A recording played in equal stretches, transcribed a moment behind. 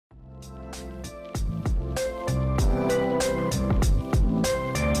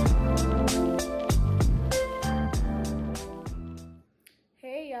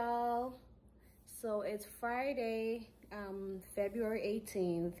it's Friday, February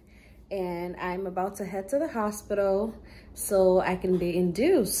 18th, and I'm about to head to the hospital so I can be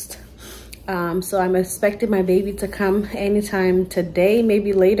induced. So I'm expecting my baby to come anytime today,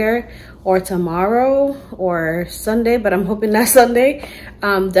 maybe later, or tomorrow or Sunday, but I'm hoping not Sunday.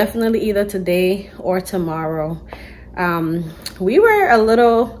 Definitely either today or tomorrow. We were a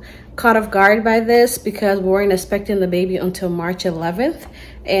little caught off guard by this because we weren't expecting the baby until March 11th,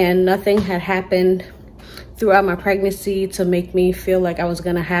 and nothing had happened throughout my pregnancy to make me feel like I was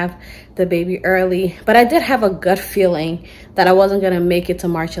gonna have the baby early. But I did have a gut feeling that I wasn't gonna make it to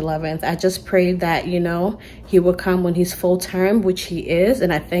March 11th. I just prayed that, you know, he would come when he's full term, which he is,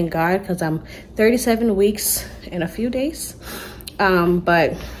 and I thank God because I'm 37 weeks in a few days.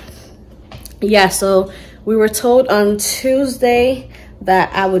 But yeah, so we were told on Tuesday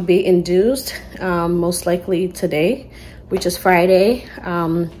that I would be induced, most likely today, which is Friday,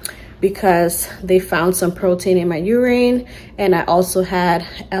 because they found some protein in my urine, and I also had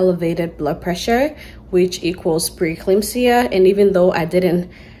elevated blood pressure, which equals preeclampsia. And even though I didn't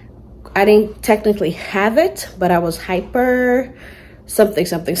technically have it, but I was hyper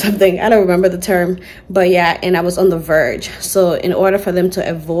something. I don't remember the term, but yeah, and I was on the verge. So in order for them to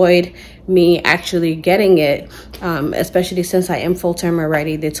avoid me actually getting it, especially since I am full term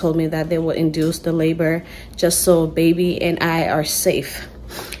already, they told me that they will induce the labor just so baby and I are safe.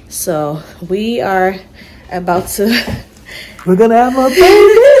 So we are about to we're gonna have a baby.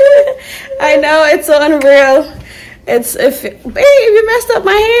 I know, it's so unreal. Babe, you messed up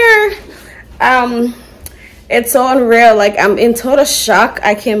my hair. It's so unreal. Like, I'm in total shock.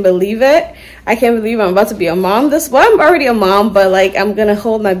 I can't believe it. I can't believe I'm about to be a mom. I'm already a mom, but like, I'm gonna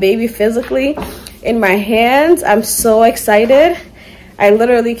hold my baby physically in my hands. I'm so excited. I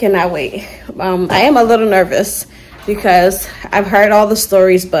literally cannot wait. I am a little nervous because I've heard all the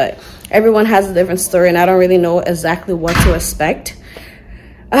stories, but everyone has a different story, and I don't really know exactly what to expect.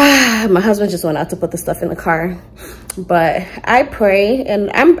 My husband just went out to put the stuff in the car, but I pray,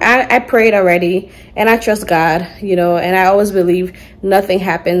 and I prayed already, and I trust God, you know, and I always believe everything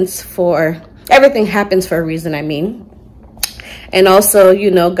happens for a reason, I mean. And also,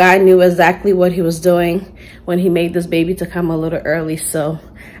 you know, God knew exactly what he was doing when he made this baby to come a little early. So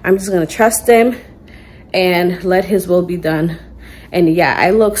I'm just gonna trust him and let his will be done. And yeah, I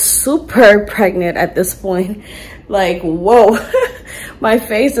look super pregnant at this point. Like, whoa. My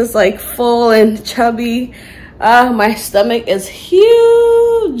face is like full and chubby. My stomach is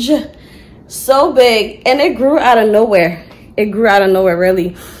huge, so big, and it grew out of nowhere.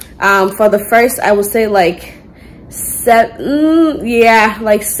 Really. For the first, I would say like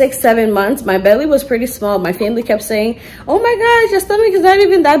 6-7 months, my belly was pretty small. My family kept saying, oh my gosh, your stomach is not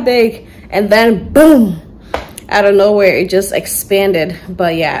even that big. And then boom, out of nowhere, it just expanded.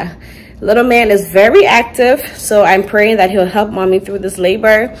 But yeah, little man is very active, so I'm praying that he'll help mommy through this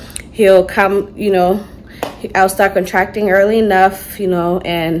labor. He'll come, you know, I'll start contracting early enough, you know,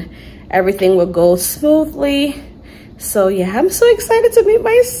 and everything will go smoothly. So yeah, I'm so excited to meet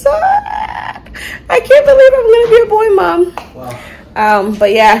my son. I can't believe I'm gonna be a boy mom. Wow.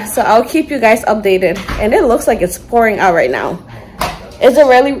 But yeah, so I'll keep you guys updated. And it looks like it's pouring out right now. Is it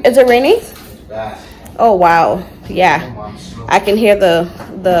raining? Oh wow, yeah, I can hear the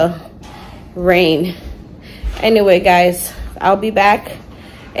rain. Anyway guys, I'll be back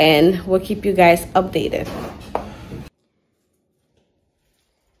and we'll keep you guys updated.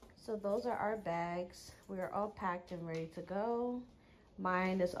 So those are our bags. We are all packed and ready to go.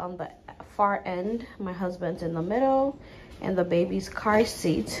 Mine is on the far end, my husband's in the middle, and the baby's car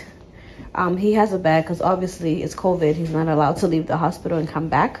seat. He has a bag because obviously it's COVID. He's not allowed to leave the hospital and come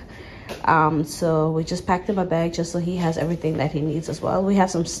back. So we just packed him a bag just so he has everything that he needs as well. We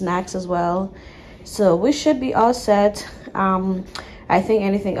have some snacks as well. So we should be all set. I think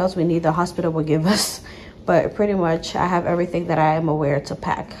anything else we need, the hospital will give us. But pretty much I have everything that I am aware to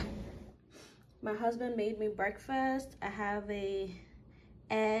pack. My husband made me breakfast. I have a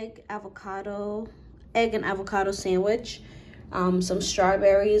egg and avocado sandwich. Some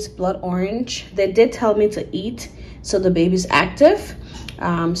strawberries, blood orange. They did tell me to eat so the baby's active.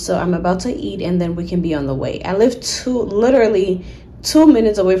 So I'm about to eat and then we can be on the way. I live literally 2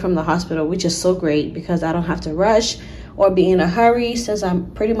 minutes away from the hospital, which is so great because I don't have to rush or be in a hurry since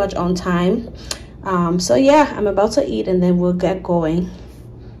I'm pretty much on time. So yeah, I'm about to eat and then we'll get going.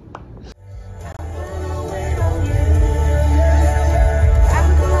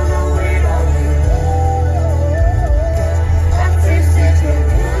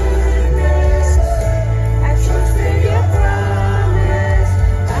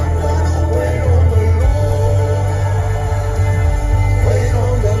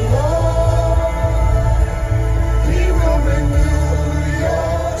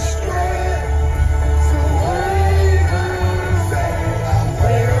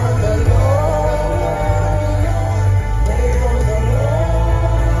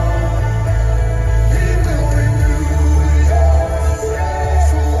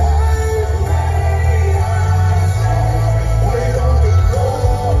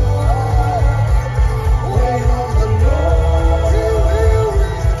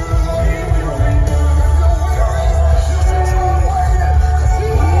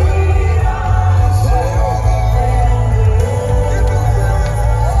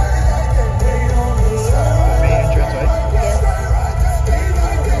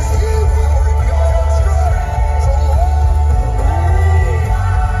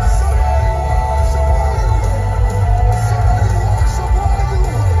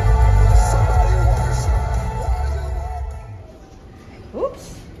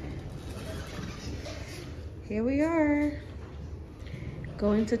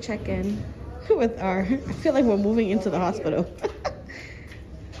 going to check in with I feel like we're moving into the hospital.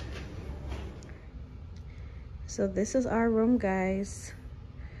 So this is our room, guys.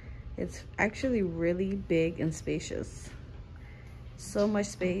 It's actually really big and spacious. So much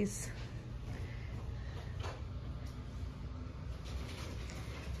space.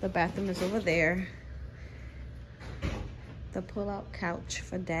 The bathroom is over there. The pull-out couch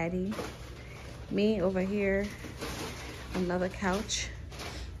for daddy. Me over here. Another couch.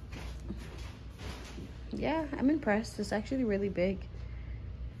 Yeah, I'm impressed. It's actually really big.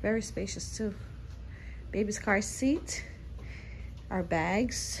 Very spacious too. Baby's car seat. Our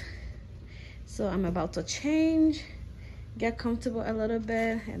bags. So I'm about to change, get comfortable a little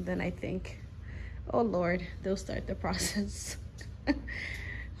bit, and then I think, oh Lord, they'll start the process.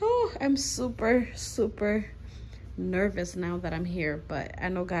 Oh, I'm super, super nervous now that I'm here, but I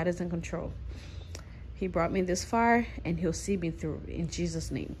know God is in control. He brought me this far, and he'll see me through in Jesus'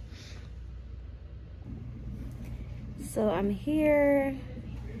 name. So I'm here.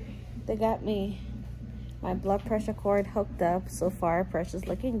 They got me my blood pressure cord hooked up. So far, pressure's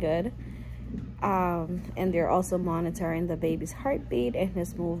looking good. And they're also monitoring the baby's heartbeat and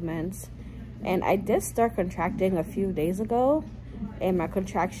his movements. And I did start contracting a few days ago, and my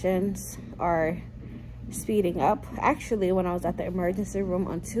contractions are speeding up. Actually, when I was at the emergency room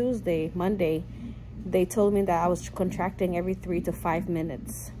on Monday, they told me that I was contracting every 3 to 5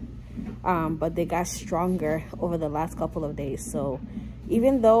 minutes. But they got stronger over the last couple of days. So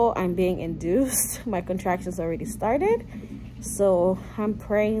even though I'm being induced, my contractions already started. So I'm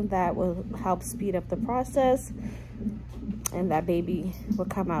praying that will help speed up the process and that baby will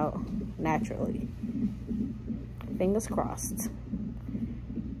come out naturally. Fingers crossed.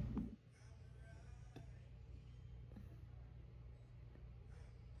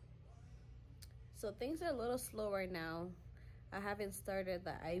 So things are a little slow right now. I haven't started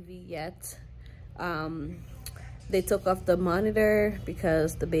the IV yet. They took off the monitor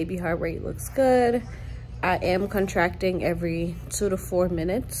because the baby heart rate looks good. I am contracting every 2 to 4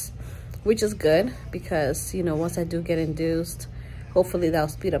 minutes, which is good because, you know, once I do get induced, hopefully that'll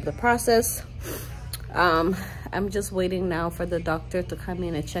speed up the process. I'm just waiting now for the doctor to come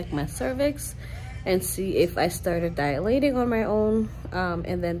in and check my cervix and see if I started dilating on my own,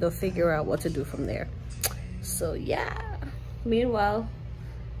 and then they'll figure out what to do from there. So yeah, meanwhile,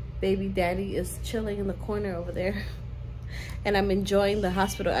 baby daddy is chilling in the corner over there, and I'm enjoying the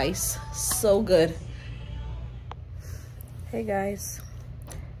hospital ice. So good. Hey guys,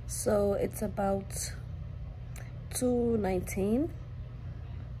 so it's about 2:19.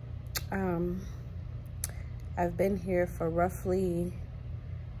 I've been here for roughly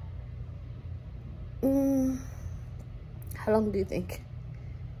how long do you think?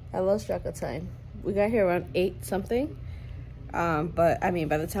 I lost track of time. We got here around 8 something, but I mean,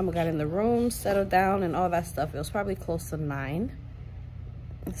 by the time we got in the room, settled down and all that stuff, it was probably close to 9.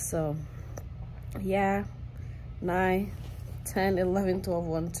 So yeah, 9, 10, 11, 12,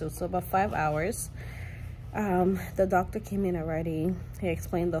 1, 2, so about 5 hours. The doctor came in already. He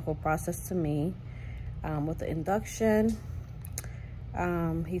explained the whole process to me, with the induction.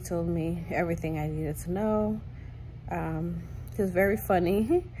 He told me everything I needed to know. He was very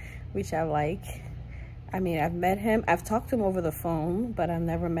funny, which I like. I mean, I've met him, I've talked to him over the phone, but I've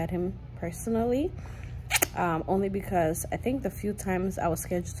never met him personally, only because I think the few times I was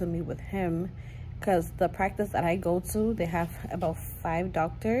scheduled to meet with him, because the practice that I go to, they have about 5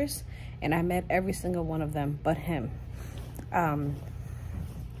 doctors, and I met every single one of them but him.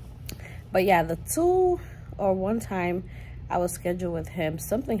 But yeah, the 2 or 1 time I was scheduled with him,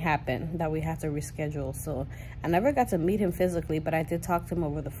 something happened that we had to reschedule. So I never got to meet him physically, but I did talk to him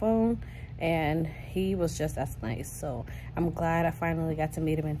over the phone, and he was just as nice. So I'm glad I finally got to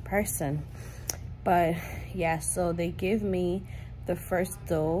meet him in person. But yeah, so they gave me the first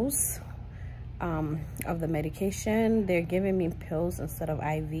dose of the medication. They're giving me pills instead of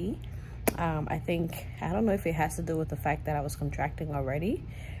IV. I don't know if it has to do with the fact that I was contracting already,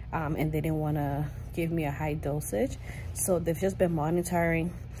 and they didn't want to give me a high dosage. So they've just been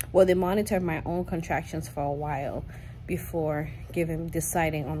monitoring. Well, they monitored my own contractions for a while before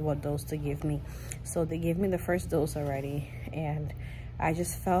deciding on what dose to give me. So they gave me the first dose already, and I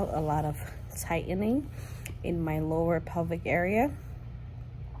just felt a lot of tightening in my lower pelvic area,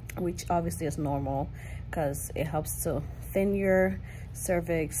 which obviously is normal because it helps to thin your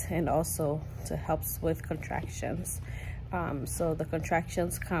cervix and also to helps with contractions. So the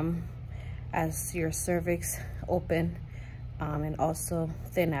contractions come as your cervix open, and also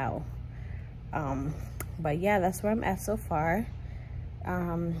thin out. But yeah, that's where I'm at so far.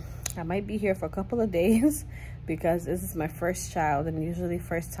 I might be here for a couple of days because this is my first child, and usually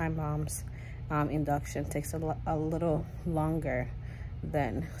first time moms induction takes a little longer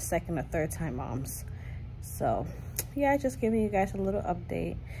than second or third time moms. So yeah, just giving you guys a little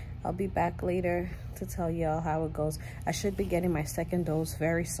update. I'll be back later to tell y'all how it goes. I should be getting my second dose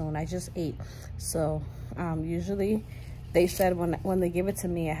very soon. I just ate, so usually they said when they give it to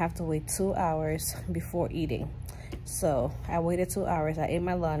me, I have to wait 2 hours before eating. So I waited 2 hours, I ate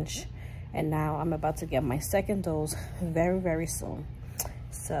my lunch, and now I'm about to get my second dose very soon.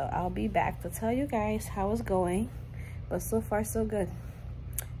 So I'll be back to tell you guys how it's going, but so far so good.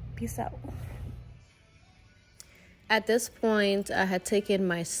 Peace out. At this point, I had taken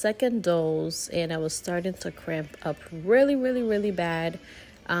my second dose, and I was starting to cramp up really bad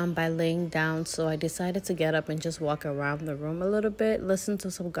by laying down. So I decided to get up and just walk around the room a little bit, listen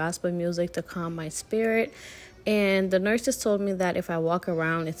to some gospel music to calm my spirit. And the nurses told me that if I walk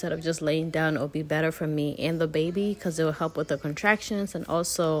around instead of just laying down, it'll be better for me and the baby, because it will help with the contractions, and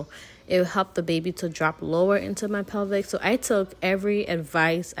also it will help the baby to drop lower into my pelvic. So I took every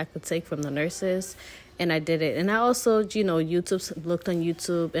advice I could take from the nurses, and I did it. And I also, looked on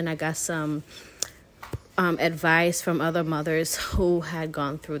YouTube, and I got some advice from other mothers who had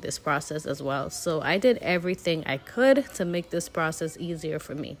gone through this process as well. So I did everything I could to make this process easier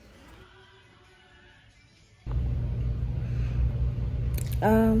for me.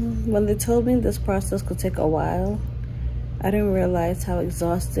 When they told me this process could take a while, I didn't realize how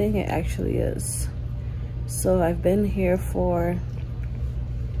exhausting it actually is. So I've been here for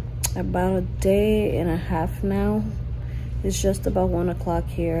about a day and a half now. It's just about 1 o'clock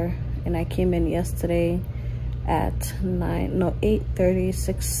here, and I came in yesterday at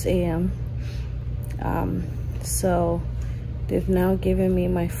 8:36 a.m. So they've now given me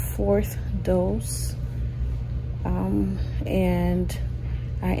my 4th dose, and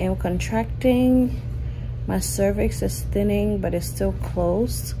I am contracting. My cervix is thinning, but it's still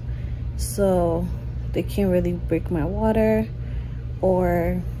closed, so they can't really break my water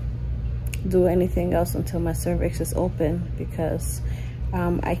or do anything else until my cervix is open, because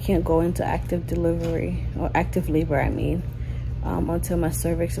I can't go into active delivery, or active labor I mean, until my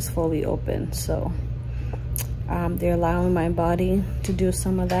cervix is fully open. So they're allowing my body to do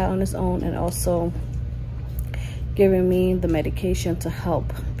some of that on its own, and also giving me the medication to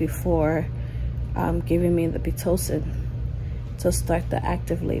help before giving me the Pitocin to start the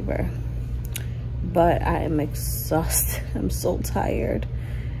active labor. But I am exhausted. I'm so tired.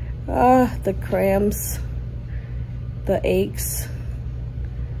 The cramps, the aches.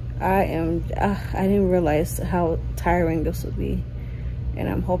 I didn't realize how tiring this would be, and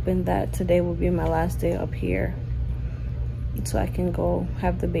I'm hoping that today will be my last day up here, so I can go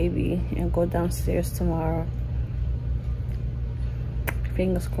have the baby and go downstairs tomorrow.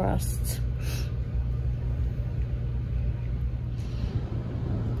 Fingers crossed.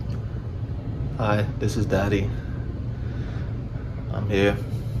 Hi, this is Daddy. I'm here,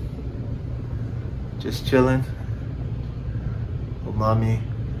 just chilling with Mommy,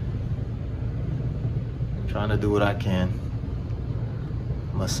 trying to do what I can,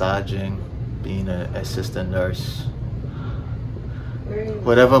 massaging, being an assistant nurse,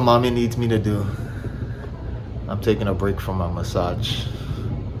 whatever Mommy needs me to do. I'm taking a break from my massage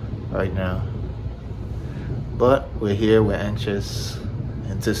right now, but we're here, we're anxious,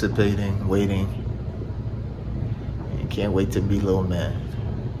 anticipating, waiting, and can't wait to be little man.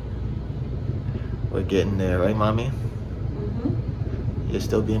 We're getting there, right, Mommy? Mm-hmm. You're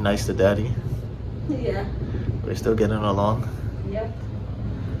still being nice to Daddy? Yeah. We're still getting along? Yep.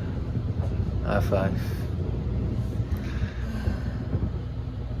 High five.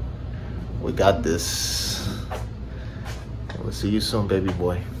 We got this. We'll see you soon, baby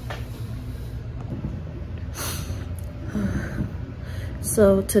boy.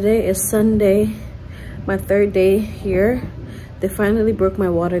 So today is Sunday, my 3rd day here. They finally broke my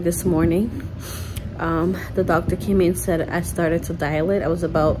water this morning. The doctor came in and said I started to dilate. I was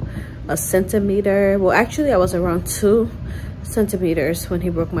about 1 centimeter. Well, actually I was around 2 centimeters when he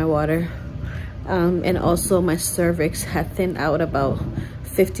broke my water. And also my cervix had thinned out about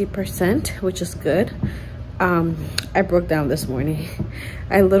 50%, which is good. I broke down this morning.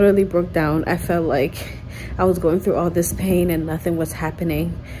 I literally broke down. I felt like I was going through all this pain and nothing was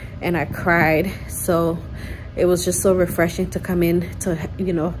happening, and I cried. So it was just so refreshing to come in to,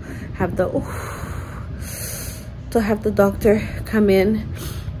 have the doctor come in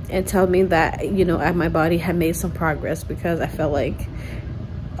and tell me that, my body had made some progress, because I felt like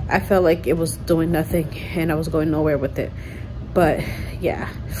it was doing nothing and I was going nowhere with it. But yeah,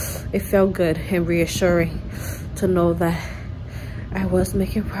 it felt good and reassuring to know that I was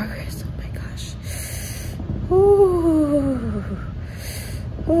making progress. Oh my gosh. Ooh.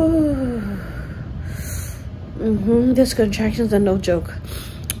 Ooh. These contractions are no joke.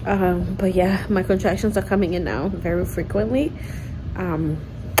 But yeah, my contractions are coming in now very frequently,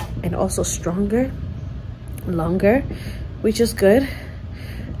 and also stronger, longer, which is good.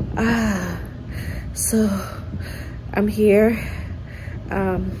 So I'm here,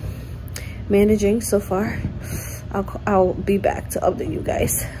 managing so far. I'll be back to update you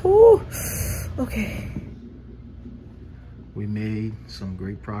guys. Ooh. Okay. We made some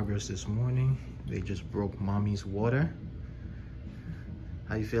great progress this morning. They just broke mommy's water.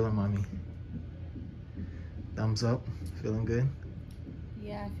 How you feeling, mommy? Thumbs up? Feeling good?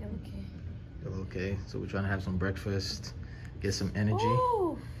 Yeah, I feel okay. Feel okay. So we're trying to have some breakfast, get some energy.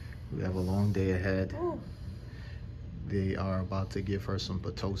 Ooh. We have a long day ahead. Ooh. They are about to give her some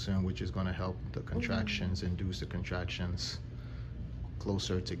Pitocin, which is going to help the contractions, induce the contractions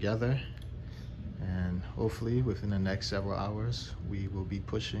closer together. And hopefully within the next several hours, we will be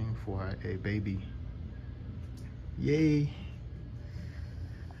pushing for a baby. Yay!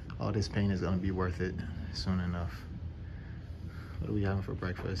 All this pain is going to be worth it soon enough. What are we having for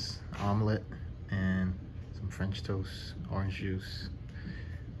breakfast? Omelet and some French toast, orange juice.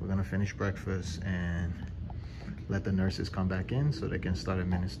 We're going to finish breakfast and let the nurses come back in so they can start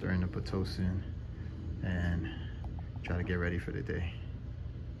administering the Pitocin and try to get ready for the day.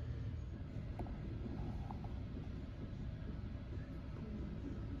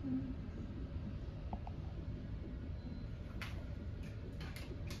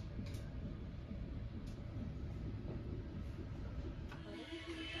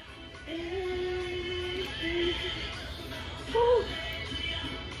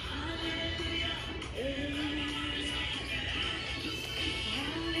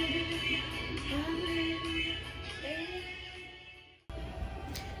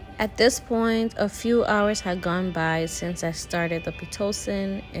 At this point, a few hours had gone by since I started the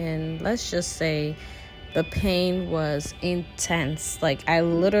Pitocin, and let's just say the pain was intense. Like, I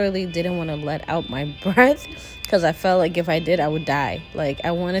literally didn't want to let out my breath because I felt like if I did, I would die. Like, I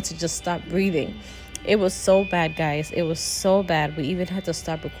wanted to just stop breathing. It was so bad, guys. It was so bad. We even had to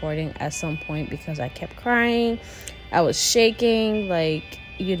stop recording at some point because I kept crying. I was shaking. Like,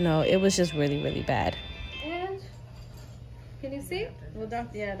 you know, it was just really, really bad. Can you see? Well,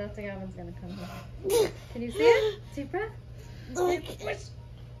 Dr. Galvin's gonna come here. Can you see it? Deep breath.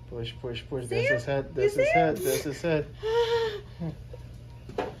 Push, push, push. That's his head. That's his head. That's his head.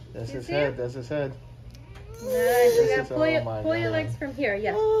 That's his head. That's his head. Nice. You gotta pull your legs from here.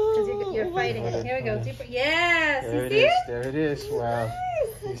 Yeah, because you're fighting it. Here we go. Deep breath. Yes. There you it see is. it? There it is. Wow.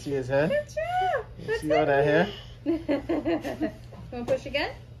 Nice. You see his head? Good job. You see all that hair? Want to push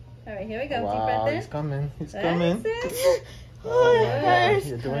again? All right. Here we go. Wow, Deep breath in. he's coming. He's That's coming. it. Oh my God.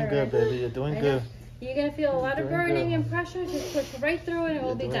 You're doing good, baby. You're doing good. You're going to feel a lot of burning and pressure. Just push right through it and it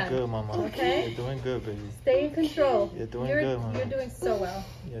will be done. You're doing good, mama. Okay? You're doing good, baby. Stay in control. You're doing good, mama. You're doing so well.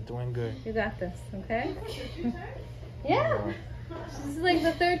 You're doing good. You got this, okay? Yeah. This is like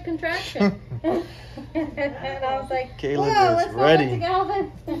the third contraction. And I was like, Caleb whoa, is let's ready. go to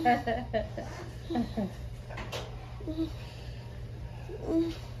Galvin.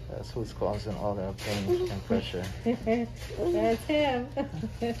 That's who's causing all that pain and pressure. That's him.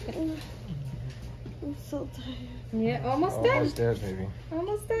 I'm so tired. Yeah, almost done. Almost there, baby.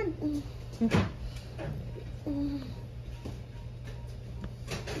 Almost done.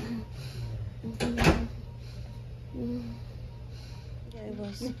 Yeah, it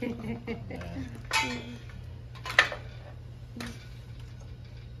was.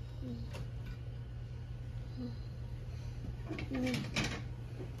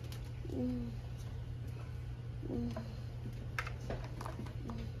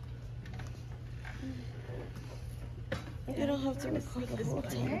 You don't have to record the whole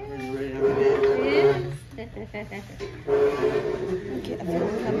time. Okay, I feel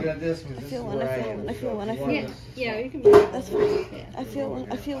one. Look at this one. I feel one. I feel one. Yeah, you can. That's fine. I feel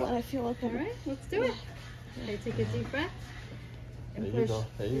one. I feel one. I feel one. All right, let's do it. Okay, take a deep breath. There And you push go.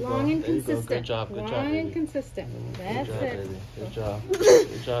 There you long go. and There you go. consistent. Good job. Good job, Long and baby. consistent. That's Good job, it. baby. Good job.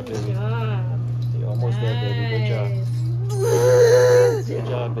 Good job, baby. Good job. You're almost there, baby. Good job. Nice. Good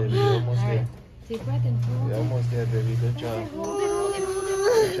job, baby. You're almost there. Deep breath and hold You're it. almost there, baby. Good job. Hold it, hold it, hold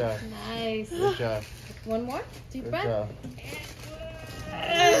Good it. job. Nice. Good job. One more. Deep Good breath. job.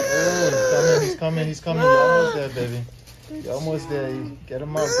 Oh, he's coming. He's coming. You're almost there, baby. You're almost there. Get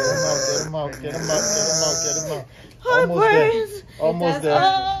him out. Get him out. Get him out. Get him out. Get him out. Get him out. Almost there. Almost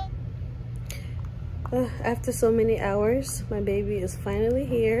there. After so many hours, my baby is finally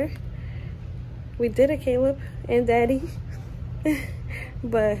here. We did it, Caleb and Daddy.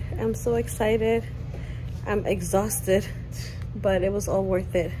 But I'm so excited. I'm exhausted, but it was all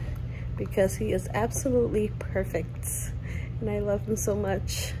worth it because he is absolutely perfect and I love him so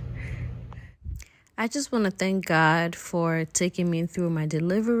much. I just want to thank God for taking me through my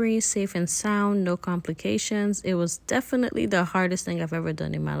delivery safe and sound, no complications. It was definitely the hardest thing I've ever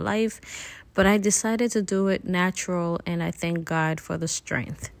done in my life, but I decided to do it natural, and I thank God for the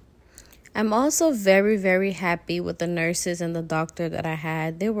strength. I'm also very, very happy with the nurses and the doctor that I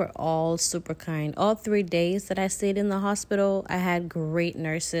had. They were all super kind. All 3 days that I stayed in the hospital, I had great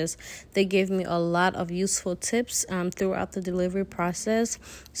nurses. They gave me a lot of useful tips throughout the delivery process.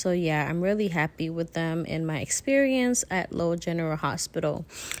 So yeah, I'm really happy with them and my experience at Lowell General Hospital.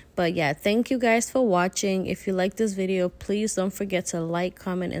 But yeah, thank you guys for watching. If you like this video, please don't forget to like,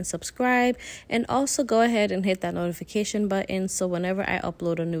 comment, and subscribe. And also go ahead and hit that notification button so whenever I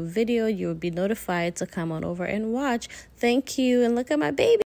upload a new video, you will be notified to come on over and watch. Thank you, and look at my baby.